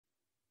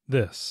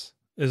This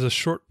is a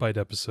short bite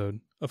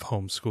episode of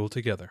Homeschool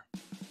Together.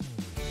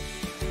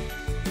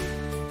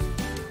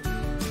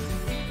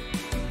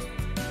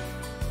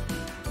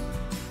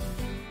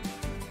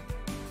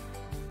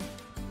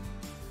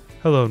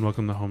 Hello and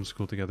welcome to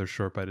Homeschool Together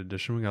Short Bite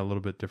Edition. We got a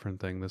little bit different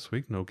thing this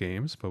week, no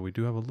games, but we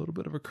do have a little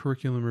bit of a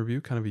curriculum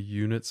review, kind of a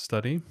unit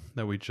study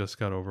that we just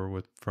got over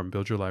with from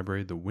Build Your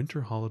Library, the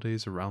winter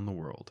holidays around the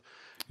world.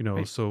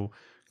 So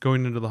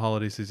going into the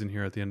holiday season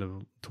here at the end of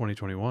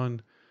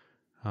 2021,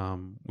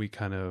 we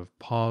kind of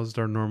paused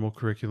our normal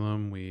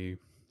curriculum. We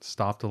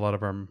stopped a lot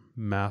of our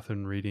math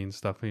and reading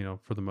stuff,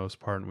 for the most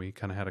part, and we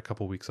kind of had a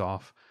couple weeks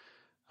off.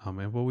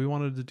 We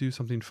wanted to do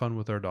something fun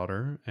with our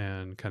daughter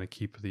and kind of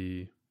keep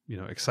the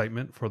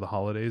excitement for the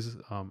holidays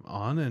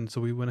on. And so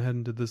we went ahead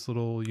and did this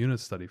little unit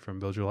study from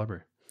Build Your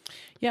Library.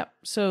 Yep.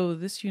 So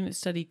this unit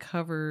study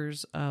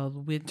covers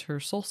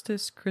winter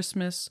solstice,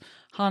 Christmas,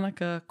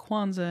 Hanukkah,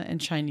 Kwanzaa, and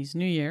Chinese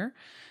New Year.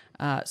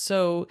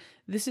 So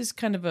this is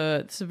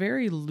it's a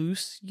very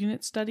loose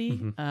unit study.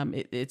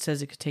 Mm-hmm. It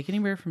says it could take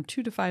anywhere from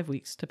 2 to 5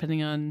 weeks,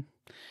 depending on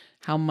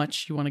how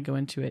much you want to go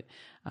into it.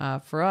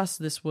 For us,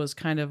 this was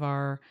kind of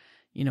our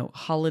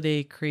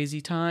holiday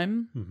crazy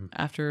time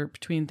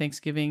between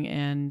Thanksgiving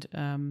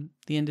and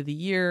the end of the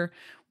year,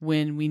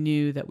 when we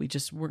knew that we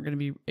just weren't going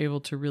to be able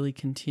to really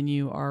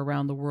continue our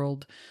around the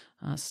world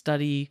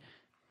study,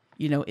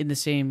 with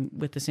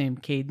the same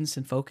cadence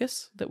and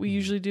focus that we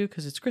usually do,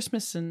 because it's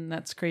Christmas and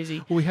that's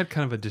crazy. Well, we had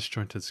kind of a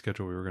disjointed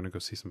schedule. We were going to go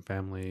see some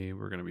family. We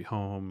were going to be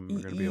home. We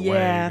were going to be away.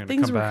 Yeah,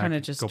 things were kind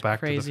of just go back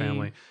crazy. To the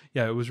family.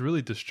 Yeah, it was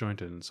really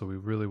disjointed, and so we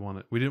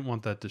didn't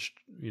want that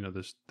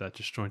that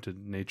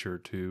disjointed nature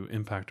to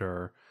impact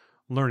our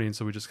learning.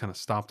 So we just kind of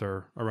stopped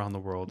our around the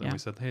world, and we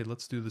said, hey,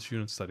 let's do this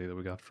unit study that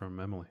we got from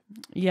Emily.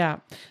 Yeah.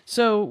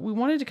 So we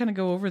wanted to kind of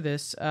go over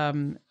this.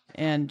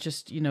 And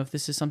just, if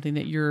this is something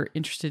that you're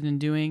interested in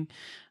doing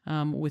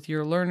with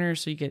your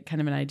learners, so you get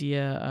kind of an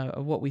idea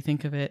of what we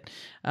think of it.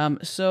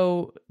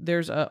 So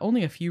there's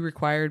only a few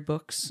required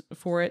books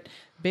for it.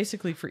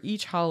 Basically, for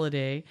each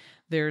holiday,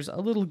 there's a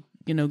little,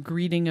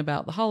 greeting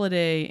about the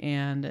holiday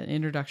and an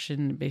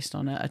introduction based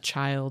on a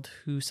child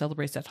who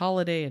celebrates that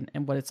holiday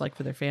and what it's like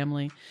for their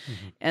family.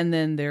 Mm-hmm. And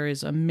then there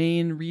is a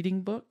main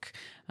reading book.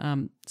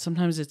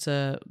 Sometimes it's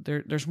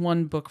there's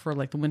one book for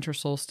like the winter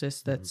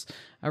solstice that's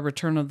a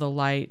Return of the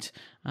Light,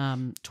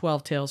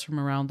 12 Tales from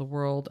Around the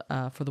World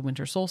for the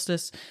winter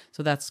solstice.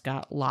 So that's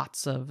got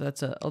that's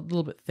a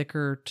little bit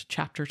thicker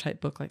chapter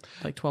type book,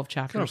 like 12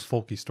 chapters. Kind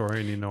of folky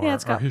story, and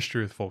our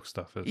history with folk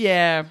stuff is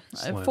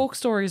slim. Folk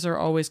stories are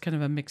always kind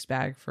of a mixed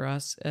bag for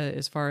us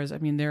as far as,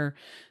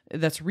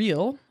 that's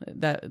real.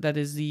 That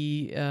is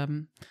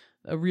a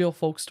real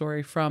folk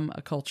story from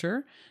a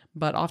culture.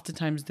 But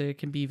oftentimes they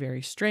can be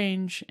very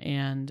strange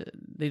and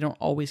they don't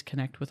always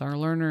connect with our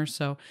learners.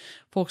 So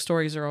folk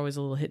stories are always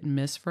a little hit and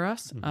miss for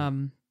us.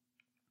 Mm-hmm.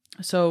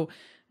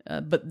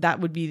 But that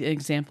would be an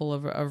example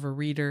of a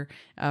reader.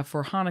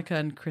 For Hanukkah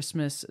and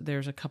Christmas,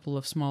 there's a couple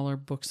of smaller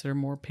books that are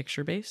more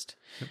picture-based.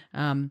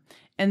 Yep.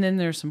 And then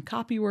there's some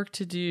copy work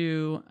to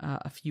do,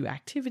 a few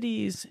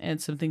activities, and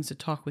some things to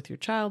talk with your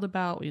child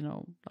about,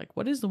 like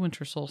what is the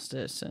winter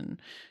solstice, and,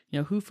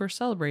 who first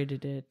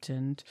celebrated it,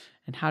 and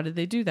how did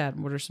they do that,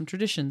 and what are some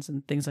traditions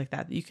and things like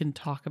that you can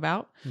talk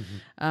about.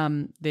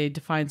 Mm-hmm. They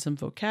define some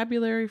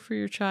vocabulary for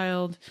your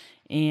child,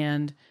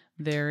 and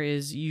there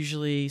is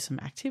usually some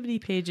activity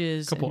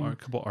pages,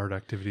 couple art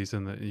activities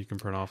in that you can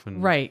print off,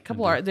 and right,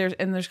 there's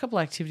a couple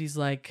activities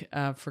like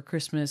for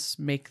Christmas,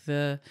 make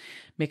a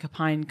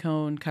pine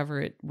cone,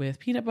 cover it with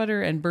peanut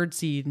butter and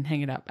birdseed, and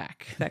hang it out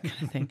back, that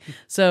kind of thing.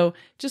 So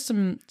just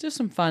some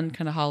fun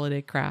kind of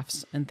holiday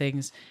crafts and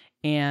things.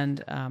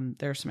 And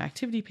there are some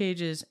activity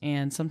pages,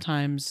 and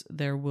sometimes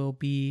there will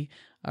be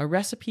a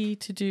recipe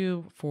to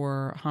do.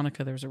 For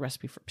Hanukkah, there's a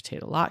recipe for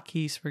potato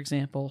latkes, for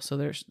example. So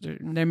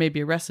there may be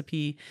a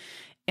recipe,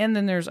 and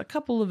then there's a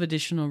couple of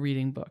additional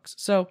reading books.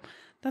 So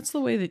that's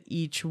the way that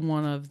each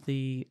one of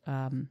the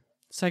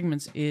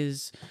segments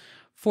is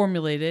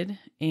formulated.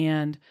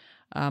 And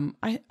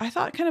I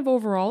thought kind of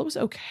overall it was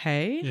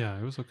okay. Yeah,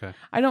 it was okay.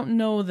 I don't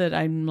know that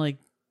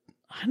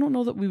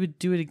we would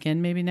do it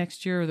again maybe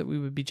next year, or that we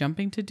would be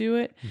jumping to do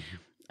it. Mm-hmm.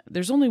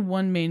 There's only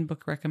one main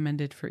book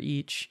recommended for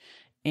each.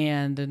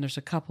 And then there's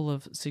a couple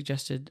of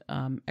suggested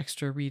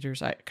extra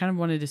readers. I kind of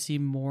wanted to see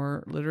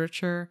more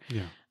literature,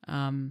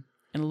 and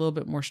a little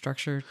bit more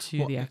structure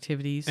to the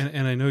activities.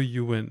 And I know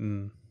you went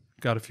and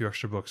got a few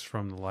extra books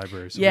from the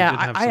library. So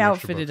I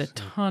outfitted a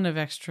ton of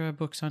extra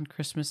books on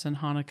Christmas and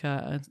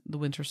Hanukkah, the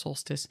winter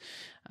solstice.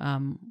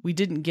 We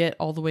didn't get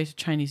all the way to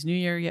Chinese New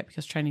Year yet,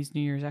 because Chinese New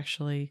Year is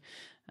actually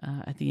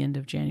at the end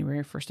of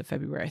January, 1st of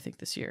February, I think,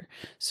 this year.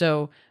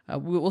 So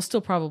we'll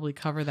still probably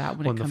cover that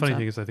when it comes up. The funny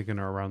thing is, I think in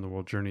our Around the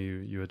World journey,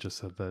 you had just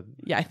said that.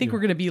 Yeah, I think we're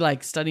going to be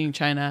like studying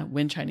China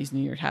when Chinese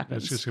New Year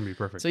happens. It's just going to be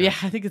perfect. So yeah,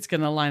 I think it's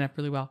going to line up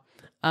really well.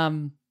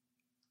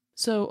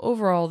 So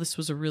overall, this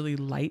was a really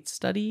light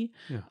study.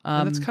 Yeah,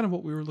 and that's kind of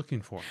what we were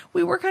looking for.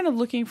 We were kind of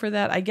looking for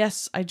that. I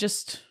guess I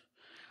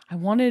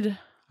wanted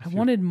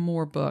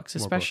more books,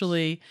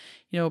 especially,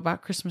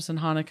 about Christmas and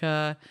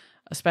Hanukkah.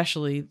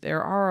 especially,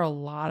 there are a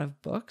lot of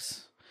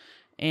books,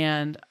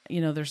 and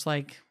there's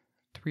like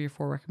 3 or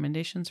 4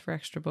 recommendations for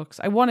extra books.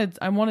 I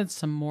wanted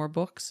some more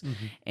books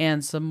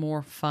and some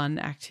more fun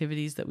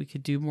activities that we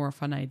could do, more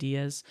fun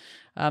ideas.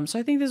 So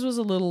I think this was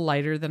a little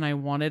lighter than I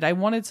wanted. I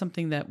wanted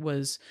something that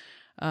was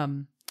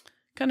kind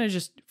of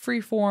just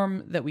free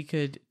form, that we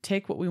could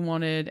take what we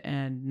wanted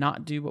and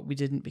not do what we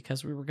didn't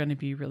because we were going to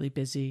be really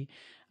busy.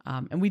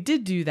 And we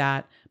did do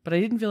that, but I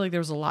didn't feel like there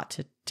was a lot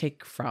to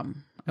take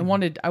from. I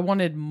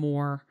wanted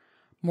more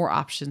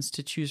options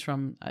to choose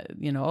from.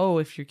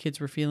 If your kids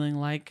were feeling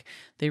like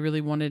they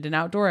really wanted an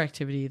outdoor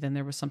activity, then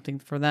there was something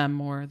for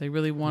them, or they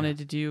really wanted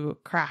to do a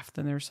craft,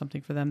 then there was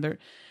something for them.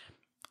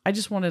 I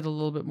just wanted a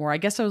little bit more. I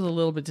guess I was a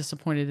little bit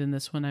disappointed in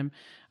this one. I'm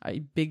a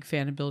big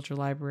fan of Build Your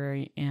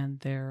Library and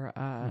their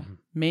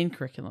main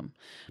curriculum,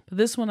 but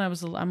this one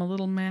I'm a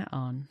little meh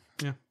on.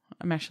 Yeah,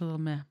 I'm actually a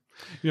little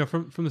meh.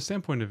 From the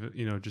standpoint of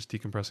just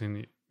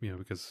decompressing,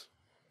 because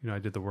I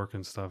did the work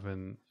and stuff,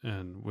 and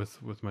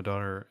with my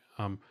daughter,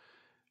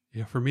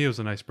 for me it was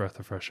a nice breath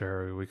of fresh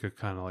air. We could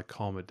kind of like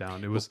calm it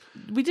down.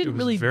 We didn't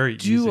really very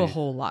do easy. A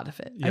whole lot of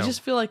it. I just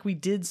feel like we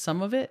did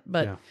some of it,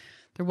 but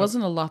there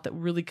wasn't a lot that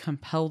really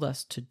compelled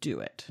us to do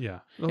it. Yeah,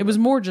 it was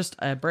more just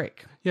a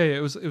break. Yeah.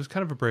 It was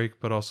kind of a break,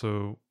 but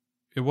also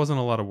it wasn't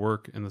a lot of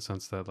work in the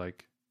sense that,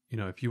 like,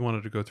 if you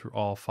wanted to go through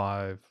all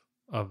 5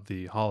 of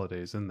the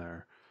holidays in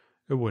there,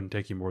 it wouldn't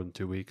take you more than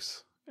 2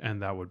 weeks,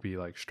 and that would be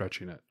like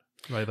stretching it,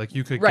 right? Like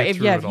you could get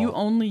through if you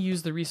only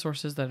use the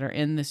resources that are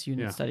in this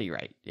unit study,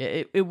 right?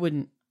 It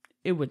wouldn't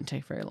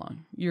take very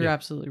long. You're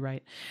absolutely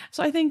right.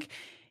 So I think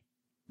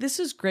this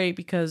is great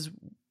because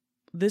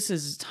this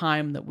is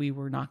time that we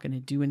were not going to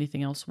do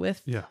anything else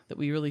with. Yeah. That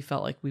we really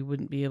felt like we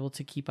wouldn't be able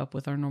to keep up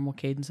with our normal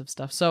cadence of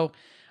stuff. So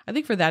I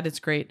think for that, it's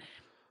great.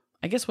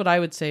 I guess what I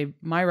would say,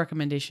 my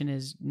recommendation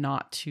is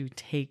not to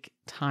take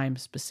time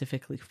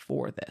specifically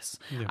for this.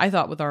 Yeah. I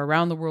thought with our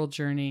around the world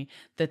journey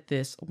that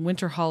this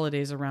winter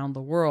holidays around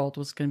the world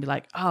was going to be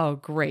like, oh,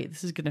 great.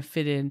 This is going to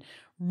fit in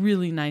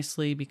really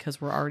nicely because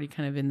we're already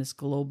kind of in this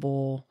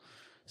global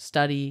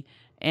study.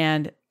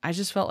 And I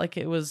just felt like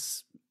it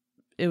was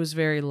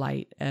very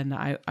light, and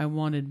I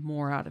wanted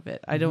more out of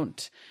it. Mm-hmm.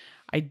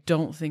 I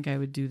don't think I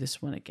would do this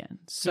one again.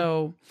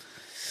 So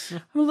I'm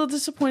a little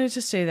disappointed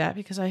to say that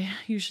because I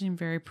usually am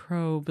very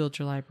pro Build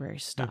Your Library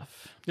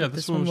stuff. Yeah,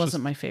 this one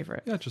wasn't my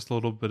favorite. Yeah, just a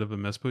little bit of a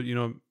miss, but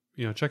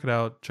check it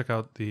out. Check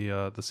out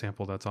the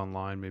sample that's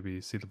online.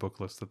 Maybe see the book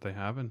list that they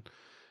have, and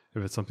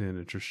if it's something that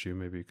interests you,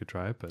 maybe you could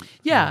try it. But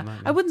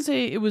I wouldn't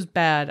say it was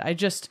bad.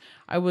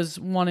 I was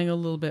wanting a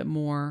little bit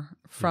more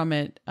from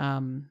it.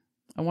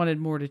 I wanted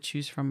more to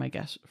choose from, I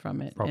guess,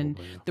 from it.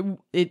 Probably, and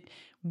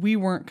we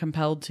weren't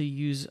compelled to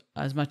use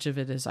as much of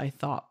it as I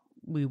thought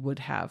we would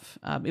have.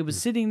 It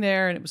was sitting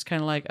there, and it was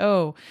kind of like,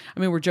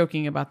 we're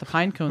joking about the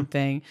pine cone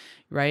thing,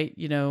 right?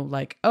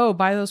 Like,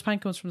 buy those pine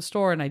cones from the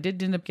store. And I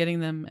did end up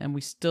getting them, and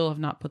we still have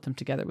not put them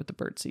together with the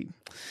birdseed,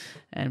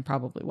 and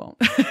probably won't.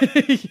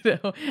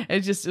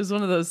 It was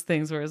one of those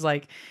things where it's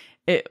like,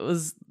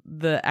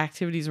 the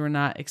activities were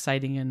not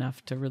exciting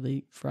enough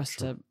for us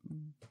to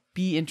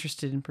be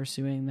interested in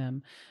pursuing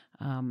them.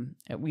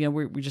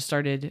 We just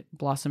started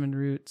Blossom and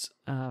Roots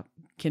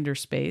Kinder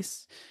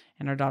Space,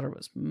 and our daughter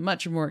was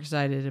much more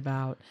excited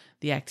about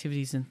the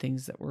activities and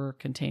things that were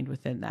contained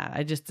within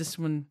that. This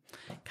one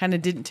kind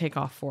of didn't take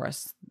off for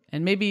us,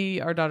 and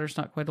maybe our daughter's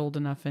not quite old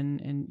enough,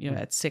 and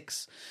at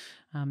 6,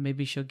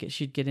 maybe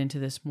she'd get into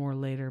this more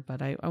later.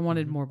 But I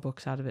wanted more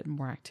books out of it and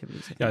more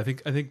activities. I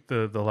think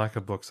the lack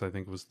of books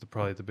was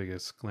probably the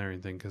biggest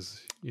glaring thing,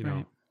 because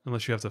right.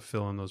 Unless you have to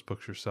fill in those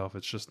books yourself,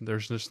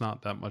 there's just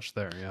not that much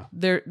there. Yeah,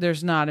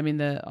 there's not. I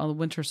mean, on the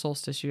winter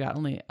solstice, you got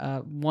only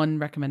one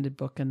recommended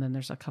book, and then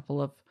there's a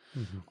couple of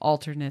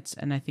alternates,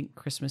 and I think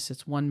Christmas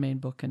it's one main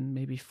book and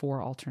maybe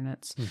 4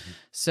 alternates.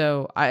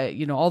 So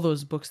all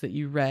those books that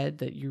you read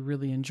that you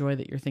really enjoy,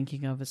 that you're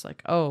thinking of, it's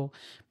like, oh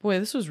boy,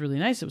 this was really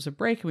nice. It was a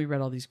break, and we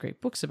read all these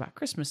great books about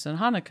Christmas and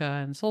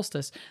Hanukkah and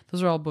solstice.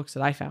 Those are all books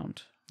that I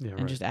found.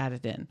 Just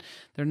added in.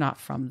 They're not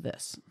from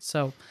this.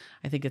 So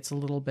I think it's a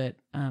little bit,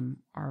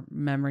 our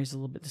memory's a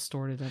little bit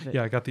distorted of it.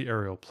 Yeah, I got the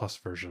Arial Plus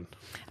version.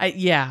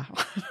 Because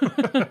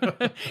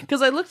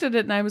I looked at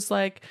it and I was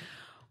like,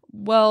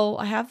 well,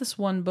 I have this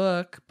one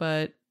book,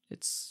 but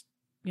it's,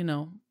 we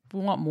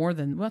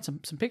want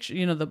some pictures.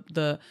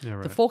 The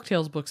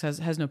Folktales books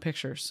has no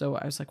pictures. So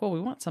I was like, well, we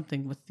want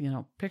something with,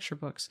 picture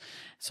books.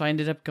 So I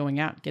ended up going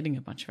out getting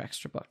a bunch of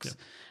extra books,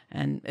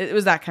 and it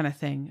was that kind of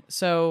thing.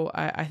 So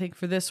I think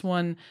for this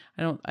one,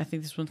 I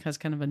think this one has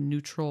kind of a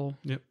neutral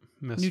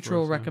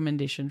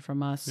recommendation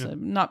from us. Yep.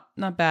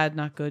 Not bad,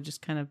 not good,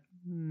 just kind of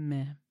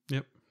meh.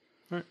 Yep.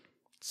 All right.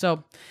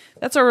 So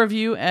that's our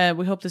review.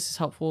 We hope this is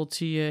helpful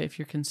to you if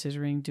you're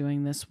considering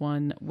doing this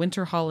one.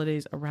 Winter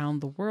Holidays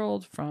Around the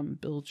World from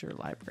Build Your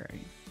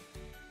Library.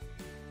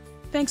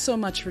 Thanks so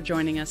much for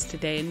joining us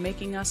today and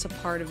making us a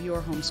part of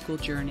your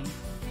homeschool journey.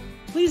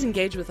 Please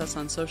engage with us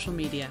on social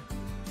media.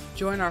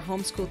 Join our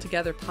Homeschool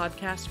Together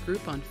podcast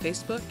group on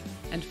Facebook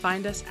and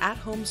find us at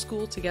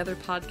Homeschool Together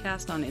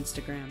Podcast on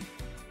Instagram.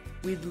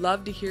 We'd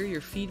love to hear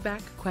your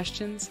feedback,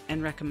 questions,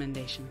 and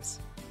recommendations.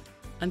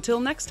 Until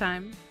next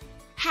time,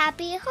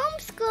 Happy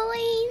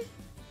homeschooling!